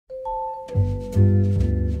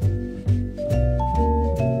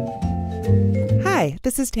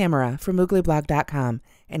This is Tamara from mooglyblog.com,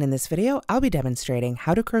 and in this video I'll be demonstrating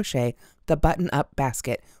how to crochet the button-up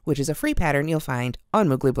basket, which is a free pattern you'll find on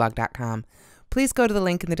mooglyblog.com. Please go to the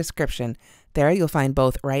link in the description. There you'll find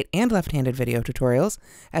both right and left-handed video tutorials,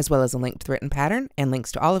 as well as a link to the written pattern and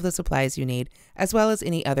links to all of the supplies you need, as well as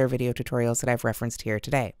any other video tutorials that I've referenced here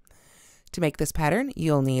today. To make this pattern,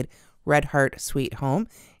 you'll need Red Heart Sweet Home,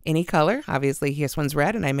 any color. Obviously, this one's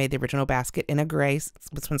red, and I made the original basket in a gray.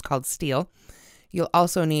 This one's called Steel. You'll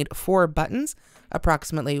also need 4 buttons,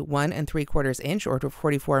 approximately 1 3/4 inch or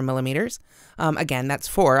 44 millimeters. Again, that's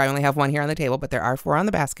 4. I only have 1 here on the table, but there are 4 on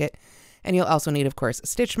the basket. And you'll also need, of course,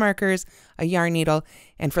 stitch markers, a yarn needle,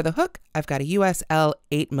 and for the hook, I've got a USL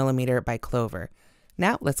 8mm by Clover.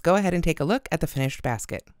 Now, let's go ahead and take a look at the finished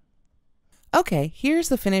basket. Okay, here's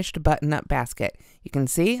the finished button-up basket. You can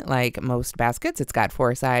see, like most baskets, it's got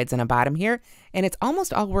 4 sides and a bottom here, and it's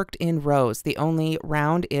almost all worked in rows. The only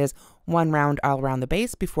round is 1 round all around the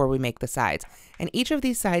base before we make the sides. And each of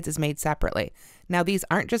these sides is made separately. Now, these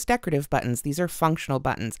aren't just decorative buttons, these are functional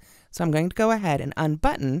buttons. So I'm going to go ahead and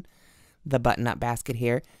unbutton the button-up basket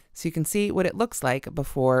here so you can see what it looks like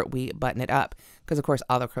before we button it up, because of course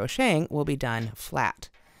all the crocheting will be done flat.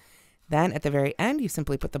 Then at the very end, you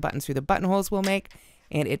simply put the buttons through the buttonholes we'll make,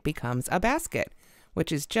 and it becomes a basket,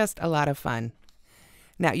 which is just a lot of fun.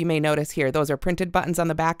 Now, you may notice here, those are printed buttons on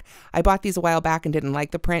the back. I bought these a while back and didn't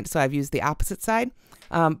like the print, so I've used the opposite side.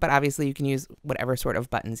 But obviously, you can use whatever sort of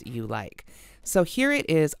buttons you like. So here it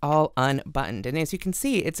is all unbuttoned. And as you can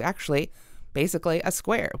see, it's actually basically a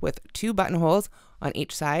square with 2 buttonholes on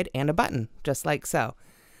each side and a button, just like so.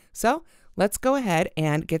 So let's go ahead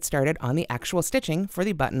and get started on the actual stitching for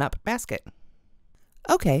the button-up basket.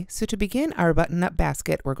 Okay, so to begin our button-up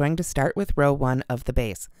basket, we're going to start with row 1 of the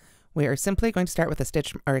base. We are simply going to start with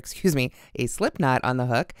a slip knot on the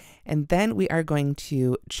hook, and then we are going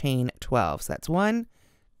to chain 12. So that's 1,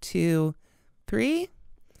 2, 3,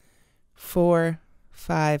 4,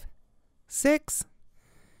 5, 6,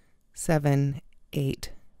 7,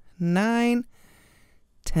 8, 9,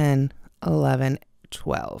 10, 11,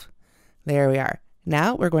 12. There we are.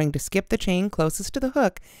 Now we're going to skip the chain closest to the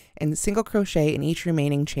hook and single crochet in each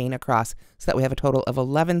remaining chain across so that we have a total of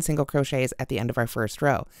 11 single crochets at the end of our first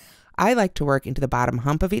row. I like to work into the bottom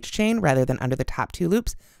hump of each chain rather than under the top 2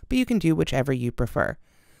 loops, but you can do whichever you prefer.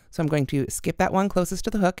 So I'm going to skip that one closest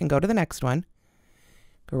to the hook and go to the next one.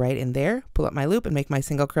 Go right in there, pull up my loop, and make my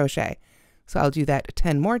single crochet. So I'll do that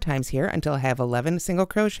 10 more times here until I have 11 single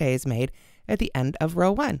crochets made at the end of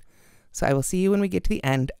row 1. So I will see you when we get to the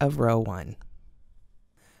end of row 1.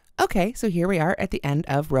 Okay, so here we are at the end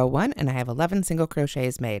of row 1, and I have 11 single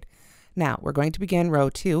crochets made. Now we're going to begin row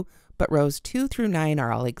 2, but rows 2 through 9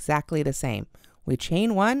 are all exactly the same. We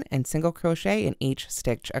chain 1 and single crochet in each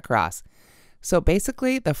stitch across. So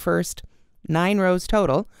basically the first 9 rows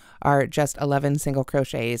total are just 11 single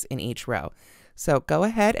crochets in each row. So go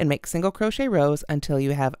ahead and make single crochet rows until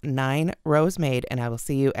you have 9 rows made, and I will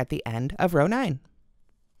see you at the end of row 9.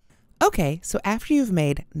 Okay, so after you've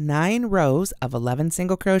made 9 rows of 11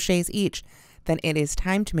 single crochets each, then it is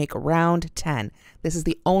time to make round 10. This is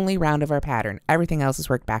the only round of our pattern. Everything else is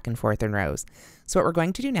worked back and forth in rows. So what we're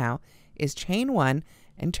going to do now is chain 1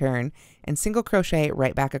 and turn and single crochet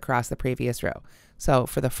right back across the previous row. So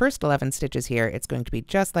for the first 11 stitches here, it's going to be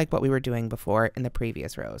just like what we were doing before in the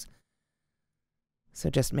previous rows. So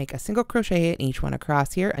just make a single crochet in each one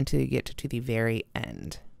across here until you get to the very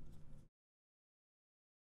end.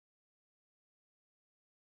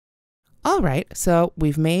 All right, so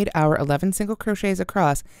we've made our 11 single crochets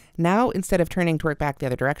across. Now, instead of turning to work back the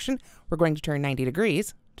other direction, we're going to turn 90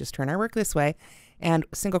 degrees, just turn our work this way, and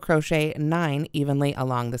single crochet 9 evenly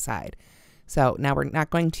along the side. So now we're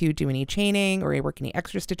not going to do any chaining or work any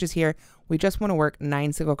extra stitches here. We just want to work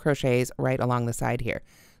 9 single crochets right along the side here.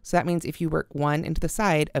 So that means if you work 1 into the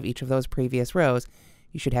side of each of those previous rows,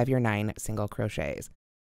 you should have your 9 single crochets.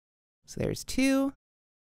 So there's 2,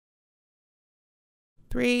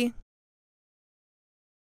 3,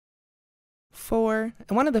 4,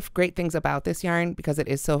 and one of the great things about this yarn, because it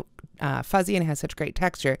is so fuzzy and has such great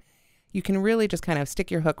texture, you can really just kind of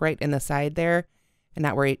stick your hook right in the side there and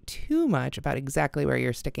not worry too much about exactly where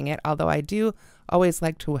you're sticking it, although I do always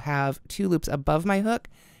like to have 2 loops above my hook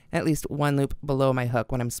and at least 1 loop below my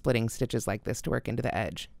hook when I'm splitting stitches like this to work into the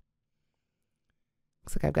edge.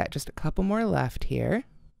 Looks like I've got just a couple more left here.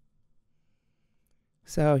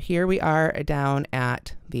 So here we are down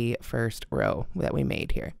at the first row that we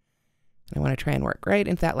made here. I want to try and work right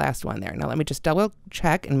into that last one there. Now let me just double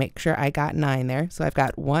check and make sure I got 9 there. So I've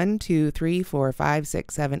got 1, 2, 3, 4, 5,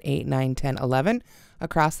 6, 7, 8, 9, 10, 11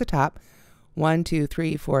 across the top. 1, 2,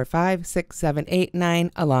 3, 4, 5, 6, 7, 8,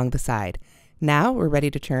 9 along the side. Now we're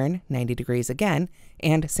ready to turn 90 degrees again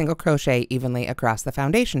and single crochet evenly across the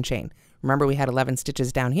foundation chain. Remember, we had 11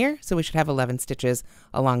 stitches down here, so we should have 11 stitches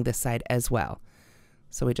along this side as well.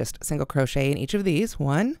 So we just single crochet in each of these,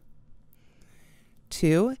 1,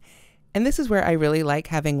 2, and this is where I really like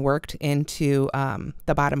having worked into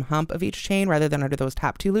the bottom hump of each chain rather than under those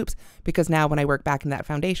top 2 loops, because now when I work back in that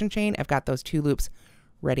foundation chain, I've got those 2 loops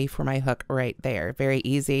ready for my hook right there. Very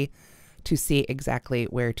easy to see exactly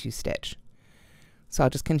where to stitch. So I'll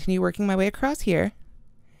just continue working my way across here.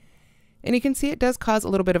 And you can see it does cause a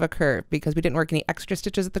little bit of a curve because we didn't work any extra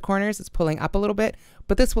stitches at the corners. It's pulling up a little bit,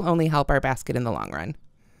 but this will only help our basket in the long run.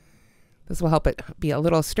 This will help it be a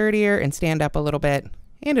little sturdier and stand up a little bit,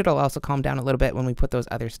 and it'll also calm down a little bit when we put those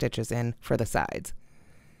other stitches in for the sides.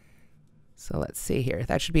 So let's see here.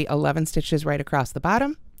 That should be 11 stitches right across the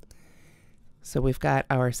bottom. So we've got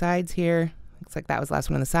our sides here. Looks like that was the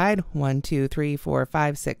last one on the side. 1, 2, 3, 4,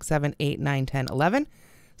 5, 6, 7, 8, 9, 10, 11.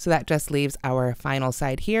 So that just leaves our final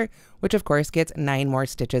side here, which of course gets 9 more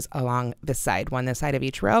stitches along this side, one this side of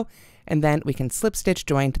each row. And then we can slip stitch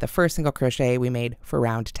join to the first single crochet we made for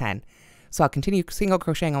round 10. So I'll continue single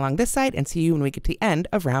crocheting along this side and see you when we get to the end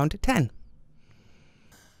of round 10.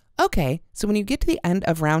 Okay, so when you get to the end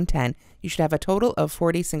of round 10, you should have a total of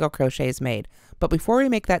 40 single crochets made. But before we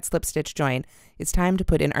make that slip stitch join, it's time to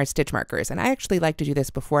put in our stitch markers. And I actually like to do this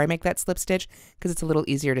before I make that slip stitch because it's a little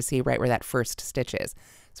easier to see right where that first stitch is.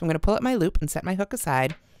 So I'm going to pull up my loop and set my hook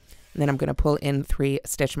aside, and then I'm going to pull in 3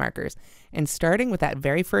 stitch markers. And starting with that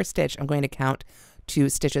very first stitch, I'm going to count to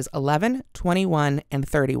stitches 11, 21, and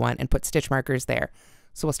 31 and put stitch markers there.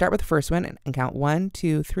 So we'll start with the first one and count 1,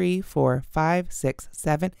 2, 3, 4, 5, 6,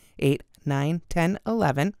 7, 8, 9, 10,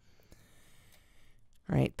 11.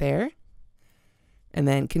 Right there. And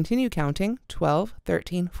then continue counting 12,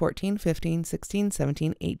 13, 14, 15, 16,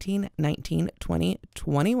 17, 18, 19, 20,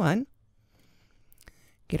 21.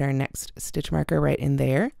 Get our next stitch marker right in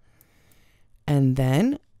there. And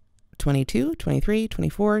then 22, 23,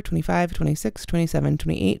 24, 25, 26, 27,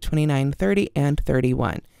 28, 29, 30, and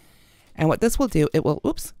 31. And what this will do, it will,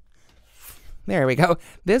 oops, there we go.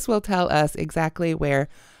 This will tell us exactly where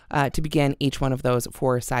to begin each one of those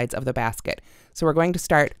 4 sides of the basket. So we're going to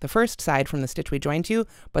start the first side from the stitch we joined to,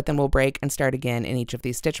 but then we'll break and start again in each of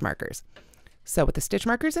these stitch markers. So with the stitch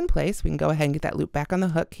markers in place, we can go ahead and get that loop back on the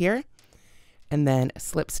hook here, and then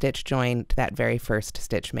slip stitch join to that very first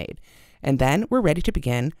stitch made. And then we're ready to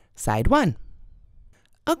begin side 1.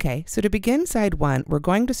 Okay, so to begin side 1, we're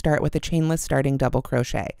going to start with a chainless starting double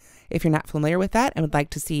crochet. If you're not familiar with that and would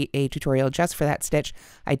like to see a tutorial just for that stitch,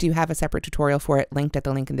 I do have a separate tutorial for it linked at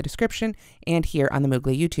the link in the description and here on the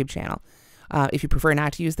Moogly YouTube channel. If you prefer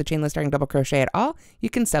not to use the chainless starting double crochet at all, you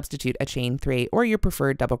can substitute a chain 3 or your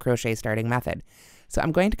preferred double crochet starting method. So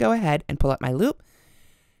I'm going to go ahead and pull up my loop,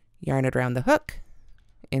 yarn it around the hook,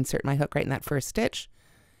 insert my hook right in that first stitch,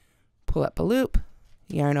 pull up a loop,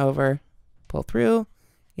 yarn over, pull through,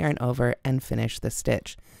 yarn over, and finish the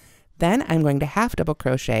stitch. Then I'm going to half double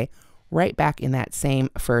crochet right back in that same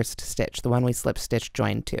first stitch, the one we slip stitch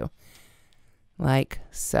joined to, like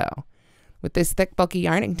so. With this thick bulky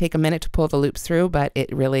yarn, it can take a minute to pull the loops through, but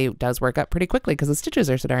it really does work up pretty quickly because the stitches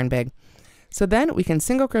are so darn big. So then we can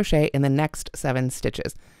single crochet in the next 7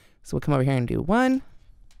 stitches. So we'll come over here and do 1,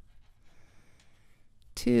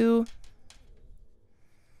 2,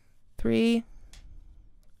 3,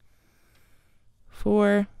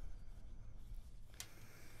 4,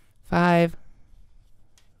 5,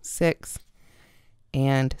 6,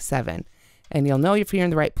 and 7. And you'll know if you're in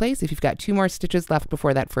the right place if you've got 2 more stitches left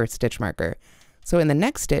before that first stitch marker. So in the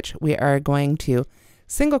next stitch, we are going to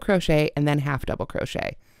single crochet and then half double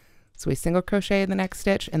crochet. So we single crochet in the next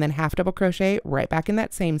stitch and then half double crochet right back in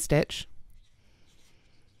that same stitch.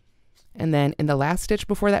 And then in the last stitch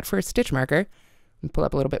before that first stitch marker, we pull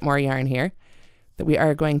up a little bit more yarn here, that we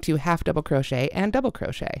are going to half double crochet and double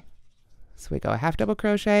crochet. So we go a half double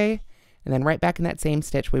crochet, and then right back in that same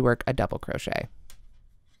stitch, we work a double crochet.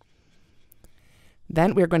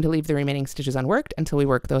 Then we're going to leave the remaining stitches unworked until we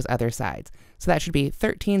work those other sides. So that should be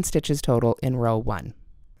 13 stitches total in row 1.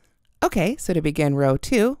 Okay, so to begin row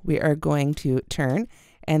 2, we are going to turn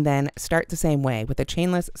and then start the same way with a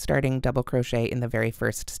chainless starting double crochet in the very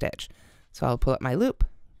first stitch. So I'll pull up my loop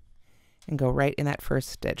and go right in that first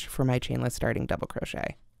stitch for my chainless starting double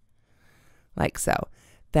crochet, like so.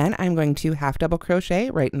 Then I'm going to half double crochet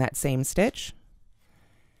right in that same stitch,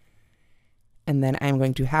 and then I'm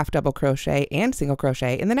going to half double crochet and single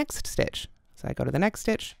crochet in the next stitch. So I go to the next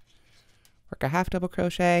stitch, work a half double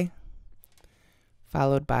crochet,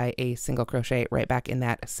 followed by a single crochet right back in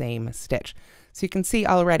that same stitch. So you can see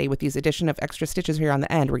already with these addition of extra stitches here on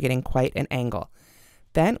the end, we're getting quite an angle.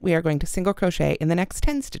 Then we are going to single crochet in the next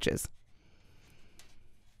 10 stitches.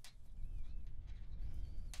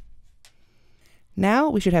 Now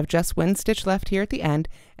we should have just one stitch left here at the end,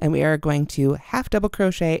 and we are going to half double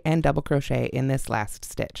crochet and double crochet in this last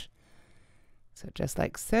stitch. So just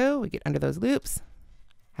like so, we get under those loops,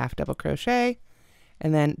 half double crochet,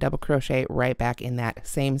 and then double crochet right back in that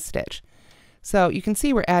same stitch. So you can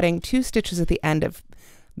see we're adding 2 stitches at the end of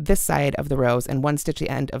this side of the rows and 1 stitch at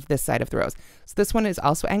the end of this side of the rows. So this one is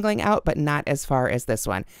also angling out, but not as far as this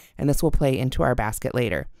one, and this will play into our basket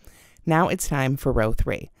later. Now it's time for row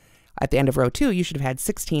 3. At the end of row 2, you should have had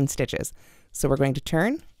 16 stitches. So we're going to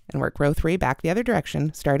turn and work row 3 back the other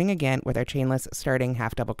direction, starting again with our chainless starting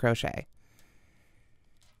half double crochet.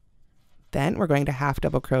 Then we're going to half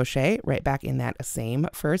double crochet right back in that same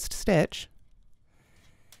first stitch.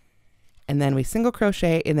 And then we single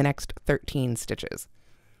crochet in the next 13 stitches.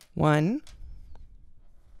 1, 2.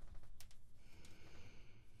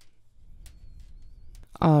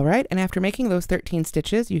 All right, and after making those 13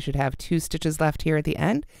 stitches, you should have 2 stitches left here at the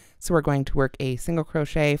end. So we're going to work a single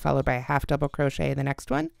crochet followed by a half double crochet in the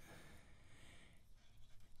next one,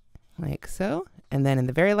 like so. And then in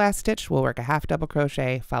the very last stitch, we'll work a half double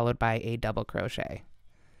crochet followed by a double crochet.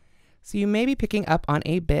 So you may be picking up on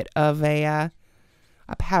a bit of a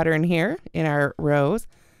pattern here in our rows,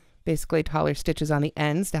 basically taller stitches on the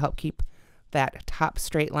ends to help keep that top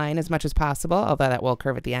straight line as much as possible, although that will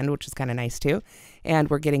curve at the end, which is kind of nice too. And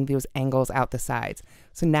we're getting those angles out the sides.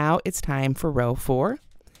 So now it's time for row 4.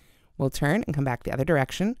 We'll turn and come back the other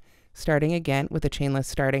direction, starting again with a chainless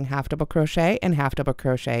starting half double crochet and half double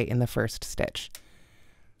crochet in the first stitch.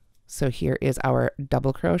 So here is our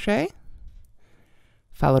double crochet,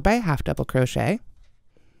 followed by a half double crochet,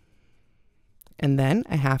 and then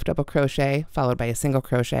a half double crochet followed by a single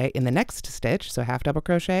crochet in the next stitch. So half double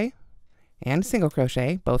crochet and single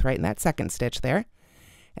crochet, both right in that second stitch there.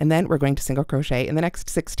 And then we're going to single crochet in the next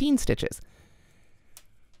 16 stitches.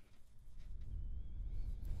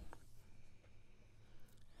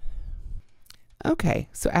 Okay,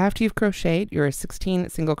 so after you've crocheted your 16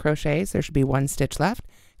 single crochets, there should be 1 stitch left,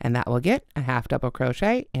 and that will get a half double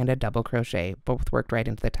crochet and a double crochet, both worked right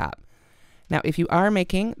into the top. Now, if you are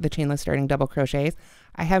making the chainless starting double crochets,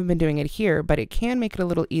 I haven't been doing it here, but it can make it a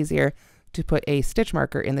little easier to put a stitch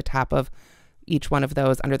marker in the top of each one of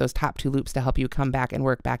those under those top 2 loops to help you come back and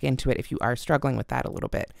work back into it if you are struggling with that a little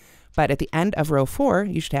bit. But at the end of row 4,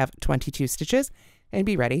 you should have 22 stitches and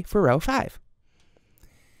be ready for row 5.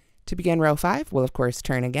 To begin row 5, we'll of course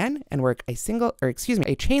turn again and work a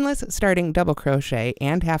chainless starting double crochet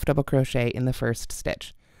and half double crochet in the first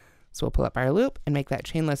stitch. So we'll pull up our loop and make that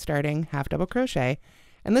chainless starting half double crochet.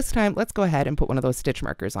 And this time, let's go ahead and put one of those stitch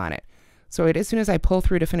markers on it. So as soon as I pull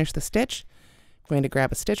through to finish the stitch, I'm going to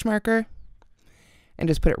grab a stitch marker and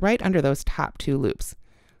just put it right under those top 2 loops.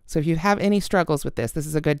 So if you have any struggles with this, this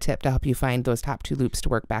is a good tip to help you find those top 2 loops to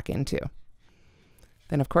work back into.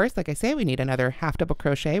 Then of course, like I say, we need another half double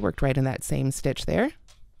crochet worked right in that same stitch there,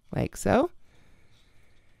 like so.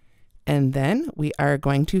 And then we are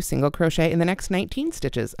going to single crochet in the next 19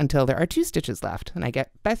 stitches until there are 2 stitches left. And I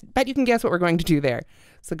bet you can guess what we're going to do there.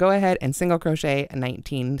 So go ahead and single crochet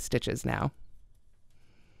 19 stitches now.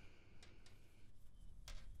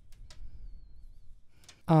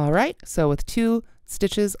 All right, so with 2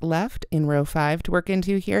 stitches left in row 5 to work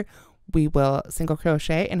into here, we will single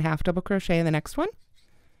crochet and half double crochet in the next one,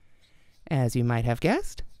 as you might have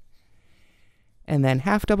guessed, and then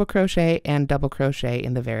half double crochet and double crochet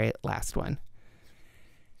in the very last one.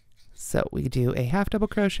 So we do a half double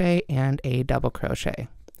crochet and a double crochet.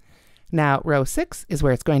 Now row 6 is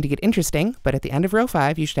where it's going to get interesting, but at the end of row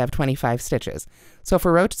 5 you should have 25 stitches. So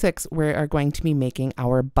for row 6 we are going to be making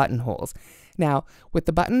our buttonholes. Now with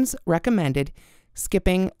the buttons recommended,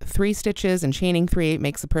 skipping 3 stitches and chaining 3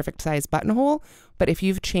 makes the perfect size buttonhole, but if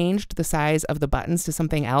you've changed the size of the buttons to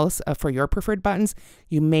something else for your preferred buttons,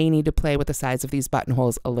 you may need to play with the size of these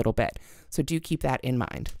buttonholes a little bit. So do keep that in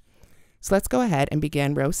mind. So let's go ahead and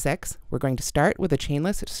begin row 6. We're going to start with a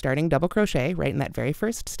chainless starting double crochet right in that very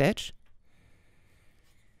first stitch,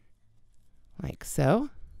 like so.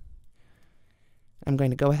 I'm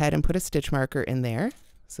going to go ahead and put a stitch marker in there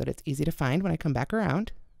so that it's easy to find when I come back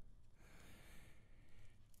around.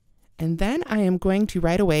 And then I am going to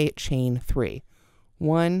right away chain 3.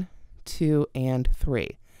 1, 2, and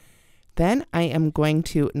 3. Then I am going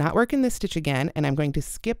to not work in this stitch again, and I'm going to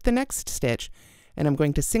skip the next stitch, and I'm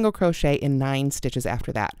going to single crochet in 9 stitches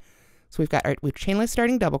after that. So we've got our chainless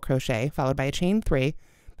starting double crochet followed by a chain 3,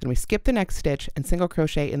 then we skip the next stitch and single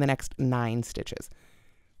crochet in the next 9 stitches.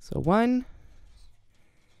 So 1,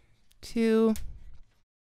 2,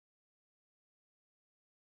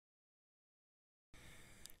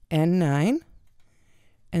 and 9.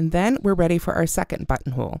 And then we're ready for our second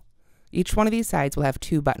buttonhole. Each one of these sides will have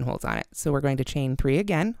 2 buttonholes on it. So we're going to chain 3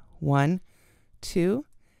 again. 1, 2,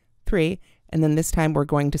 3. And then this time we're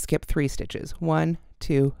going to skip 3 stitches. 1,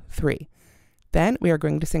 2, 3. Then we are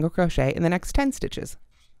going to single crochet in the next 10 stitches.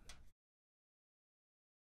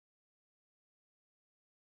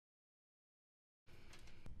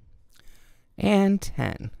 And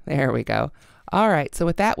 10. There we go. All right, so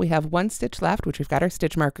with that, we have 1 stitch left, which we've got our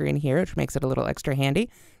stitch marker in here, which makes it a little extra handy.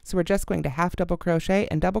 So we're just going to half double crochet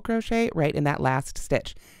and double crochet right in that last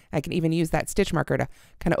stitch. I can even use that stitch marker to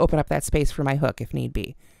kind of open up that space for my hook if need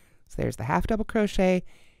be. So there's the half double crochet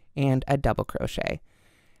and a double crochet.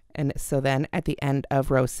 And so then at the end of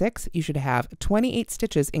row 6, you should have 28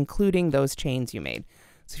 stitches, including those chains you made.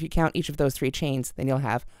 So if you count each of those 3 chains, then you'll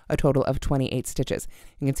have a total of 28 stitches.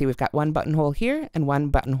 You can see we've got 1 buttonhole here and 1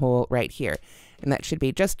 buttonhole right here. And that should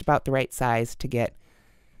be just about the right size to get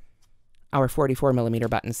our 44mm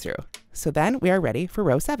buttons through. So then we are ready for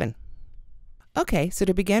row 7. Okay, so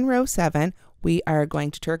to begin row 7, we are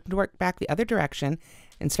going to work back the other direction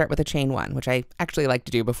and start with a chain 1, which I actually like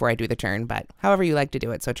to do before I do the turn, but however you like to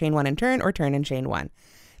do it. So chain 1 and turn, or turn and chain 1.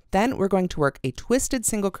 Then we're going to work a twisted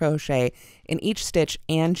single crochet in each stitch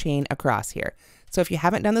and chain across here. So if you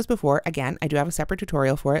haven't done this before, again, I do have a separate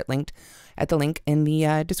tutorial for it linked at the link in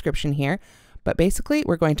the description here. But basically,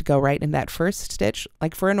 we're going to go right in that first stitch,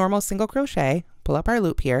 like for a normal single crochet, pull up our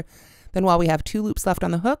loop here. Then while we have 2 loops left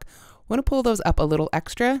on the hook, we want to pull those up a little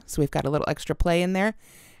extra, so we've got a little extra play in there.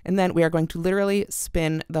 And then we are going to literally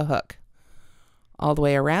spin the hook all the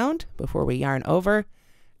way around before we yarn over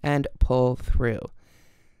and pull through.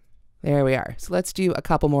 There we are. So let's do a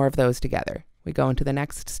couple more of those together. We go into the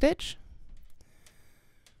next stitch,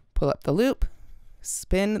 pull up the loop,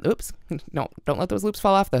 spin, oops, no, don't let those loops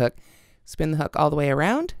fall off the hook. Spin the hook all the way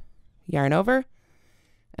around, yarn over,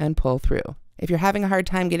 and pull through. If you're having a hard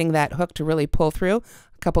time getting that hook to really pull through,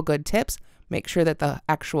 a couple good tips. Make sure that the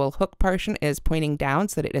actual hook portion is pointing down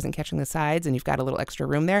so that it isn't catching the sides and you've got a little extra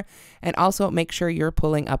room there. And also make sure you're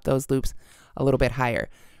pulling up those loops a little bit higher.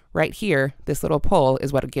 Right here, this little pull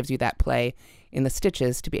is what gives you that play in the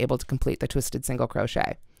stitches to be able to complete the twisted single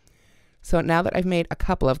crochet. So now that I've made a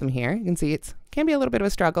couple of them here, you can see it can be a little bit of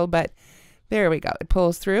a struggle, but there we go. It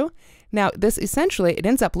pulls through. Now this essentially, it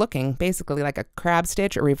ends up looking basically like a crab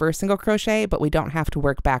stitch or reverse single crochet, but we don't have to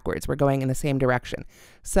work backwards. We're going in the same direction.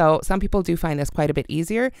 So some people do find this quite a bit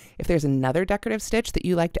easier. If there's another decorative stitch that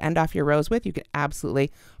you like to end off your rows with, you can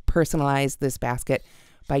absolutely personalize this basket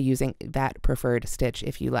by using that preferred stitch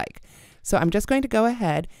if you like. So I'm just going to go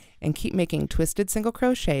ahead and keep making twisted single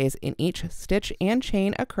crochets in each stitch and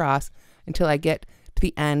chain across until I get to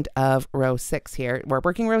the end of row 6 here. We're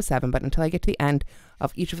working row 7, but until I get to the end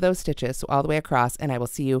of each of those stitches, so all the way across, and I will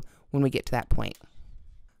see you when we get to that point.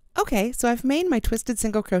 Okay, so I've made my twisted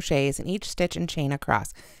single crochets in each stitch and chain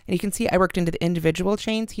across. And you can see I worked into the individual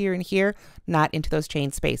chains here and here, not into those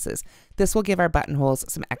chain spaces. This will give our buttonholes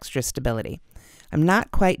some extra stability. I'm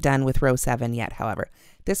not quite done with row 7 yet, however.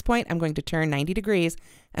 At this point, I'm going to turn 90 degrees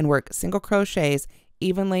and work single crochets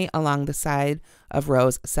evenly along the side of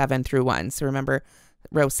rows 7 through 1. So remember,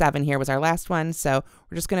 row 7 here was our last one, so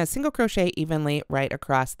we're just going to single crochet evenly right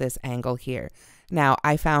across this angle here. Now,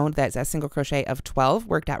 I found that a single crochet of 12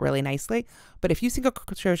 worked out really nicely, but if you single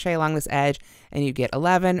crochet along this edge and you get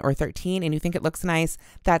 11 or 13 and you think it looks nice,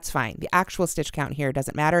 that's fine. The actual stitch count here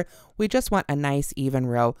doesn't matter. We just want a nice even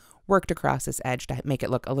row worked across this edge to make it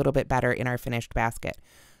look a little bit better in our finished basket.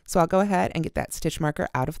 So I'll go ahead and get that stitch marker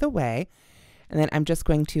out of the way. And then I'm just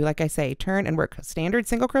going to, like I say, turn and work standard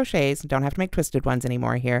single crochets, don't have to make twisted ones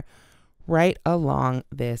anymore here, right along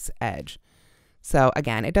this edge. So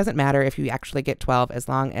again, it doesn't matter if you actually get 12 as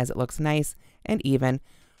long as it looks nice and even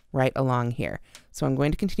right along here. So I'm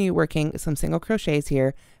going to continue working some single crochets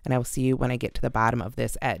here, and I will see you when I get to the bottom of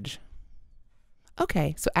this edge.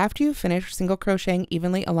 Okay, so after you've finished single crocheting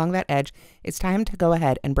evenly along that edge, it's time to go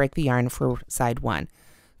ahead and break the yarn for side 1.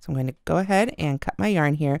 So I'm going to go ahead and cut my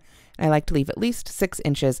yarn here. And I like to leave at least 6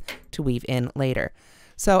 inches to weave in later.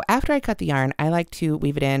 So after I cut the yarn, I like to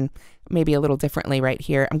weave it in maybe a little differently right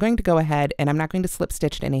here. I'm going to go ahead and I'm not going to slip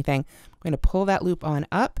stitch to anything. I'm going to pull that loop on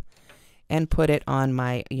up and put it on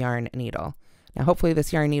my yarn needle. Now hopefully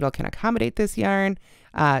this yarn needle can accommodate this yarn.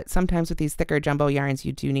 Sometimes with these thicker jumbo yarns,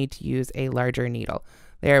 you do need to use a larger needle.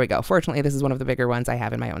 There we go. Fortunately, this is one of the bigger ones I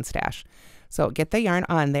have in my own stash. So get the yarn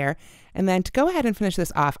on there. And then to go ahead and finish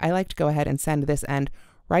this off, I like to go ahead and send this end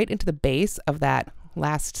right into the base of that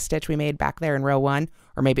last stitch we made back there in row 1,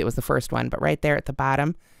 or maybe it was the first one, but right there at the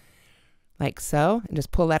bottom, like so, and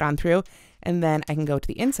just pull that on through. And then I can go to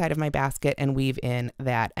the inside of my basket and weave in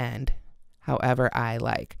that end however I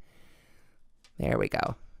like. There we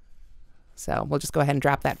go. So we'll just go ahead and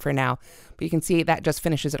drop that for now. But you can see that just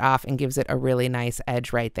finishes it off and gives it a really nice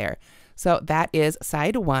edge right there. So that is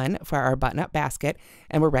side 1 for our button-up basket,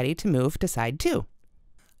 and we're ready to move to side 2.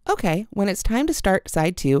 Okay, when it's time to start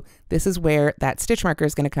side 2, this is where that stitch marker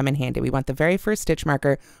is going to come in handy. We want the very first stitch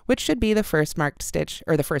marker, which should be the first marked stitch,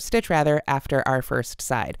 or the first stitch rather, after our first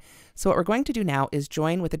side. So what we're going to do now is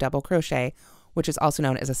join with a double crochet, which is also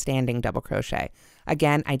known as a standing double crochet.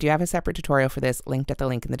 Again, I do have a separate tutorial for this linked at the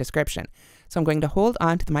link in the description. So I'm going to hold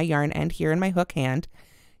on to my yarn end here in my hook hand,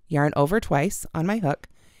 yarn over twice on my hook,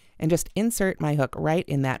 and just insert my hook right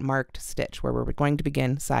in that marked stitch where we're going to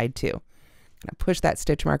begin side 2. I'm going to push that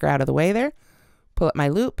stitch marker out of the way there, pull up my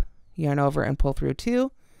loop, yarn over and pull through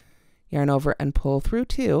 2, yarn over and pull through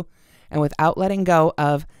 2, and without letting go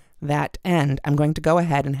of that end, I'm going to go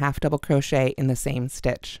ahead and half double crochet in the same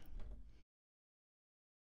stitch.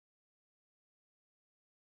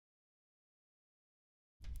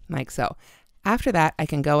 Like so. After that, I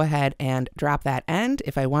can go ahead and drop that end.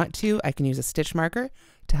 If I want to, I can use a stitch marker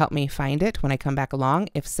to help me find it when I come back along.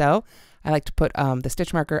 If so, I like to put the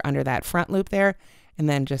stitch marker under that front loop there, and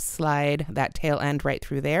then just slide that tail end right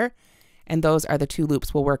through there. And those are the 2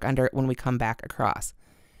 loops we'll work under when we come back across.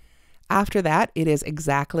 After that, it is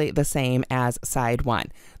exactly the same as side 1.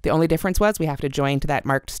 The only difference was we have to join to that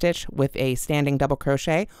marked stitch with a standing double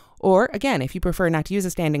crochet, or again, if you prefer not to use a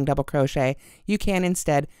standing double crochet, you can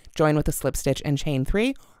instead join with a slip stitch and chain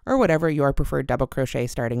 3, or whatever your preferred double crochet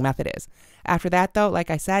starting method is. After that though,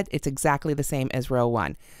 like I said, it's exactly the same as row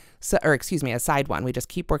 1. So, or excuse me, as side 1. We just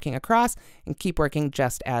keep working across and keep working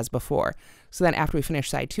just as before. So then after we finish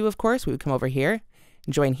side 2, of course, we would come over here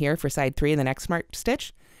and join here for side 3 in the next marked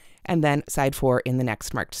stitch, and then side 4 in the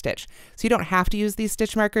next marked stitch. So you don't have to use these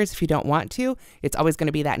stitch markers if you don't want to. It's always going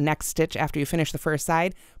to be that next stitch after you finish the first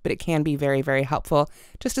side, but it can be very, very helpful,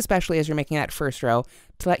 just especially as you're making that first row,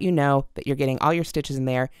 to let you know that you're getting all your stitches in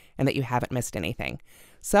there and that you haven't missed anything.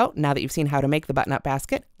 So now that you've seen how to make the button-up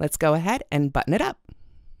basket, let's go ahead and button it up.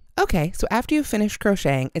 Okay, so after you've finished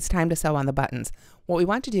crocheting, it's time to sew on the buttons. What we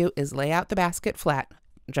want to do is lay out the basket flat,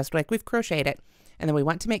 just like we've crocheted it, and then we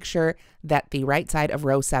want to make sure that the right side of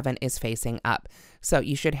row 7 is facing up. So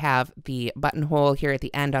you should have the buttonhole here at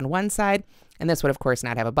the end on one side, and this would of course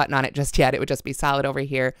not have a button on it just yet. It would just be solid over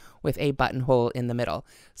here with a buttonhole in the middle.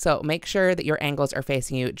 So make sure that your angles are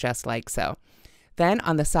facing you just like so. Then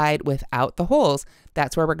on the side without the holes,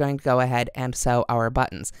 that's where we're going to go ahead and sew our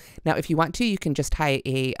buttons. Now, if you want to, you can just tie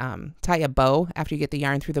a bow after you get the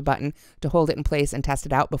yarn through the button to hold it in place and test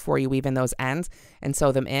it out before you weave in those ends and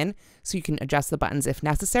sew them in. So you can adjust the buttons if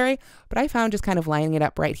necessary, but I found just kind of lining it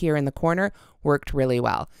up right here in the corner worked really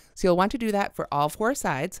well. So you'll want to do that for all 4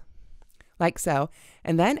 sides, like so.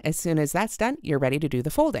 And then as soon as that's done, you're ready to do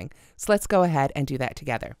the folding. So let's go ahead and do that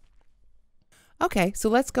together. Okay, so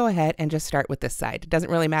let's go ahead and just start with this side. It doesn't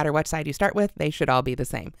really matter what side you start with, they should all be the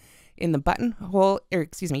same. In the buttonhole, or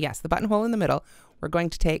excuse me, yes, the buttonhole in the middle, we're going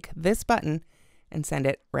to take this button and send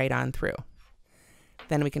it right on through.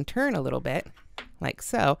 Then we can turn a little bit, like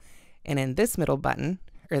so, and in this middle button,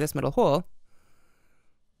 or this middle hole,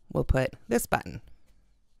 we'll put this button.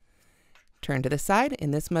 Turn to this side, in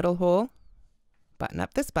this middle hole, button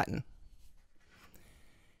up this button.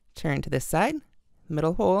 Turn to this side,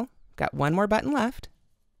 middle hole, got one more button left.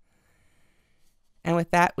 And with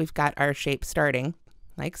that, we've got our shape starting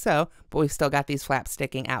like so, but we've still got these flaps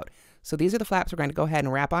sticking out. So these are the flaps we're going to go ahead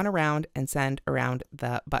and wrap on around and send around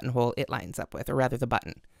the buttonhole it lines up with, or rather the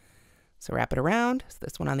button. So wrap it around. So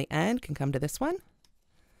this one on the end can come to this one.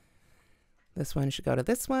 This one should go to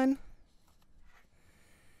this one.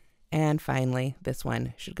 And finally, this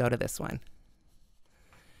one should go to this one.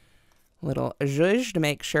 Little zhuzh to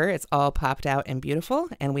make sure it's all popped out and beautiful,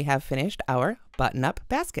 and we have finished our button-up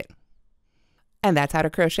basket. And that's how to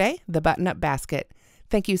crochet the button-up basket.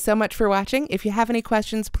 Thank you so much for watching. If you have any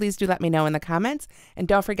questions, please do let me know in the comments, and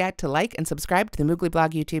don't forget to like and subscribe to the Moogly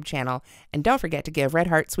Blog YouTube channel, and don't forget to give Red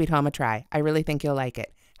Heart Sweet Home a try. I really think you'll like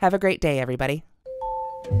it. Have a great day, everybody.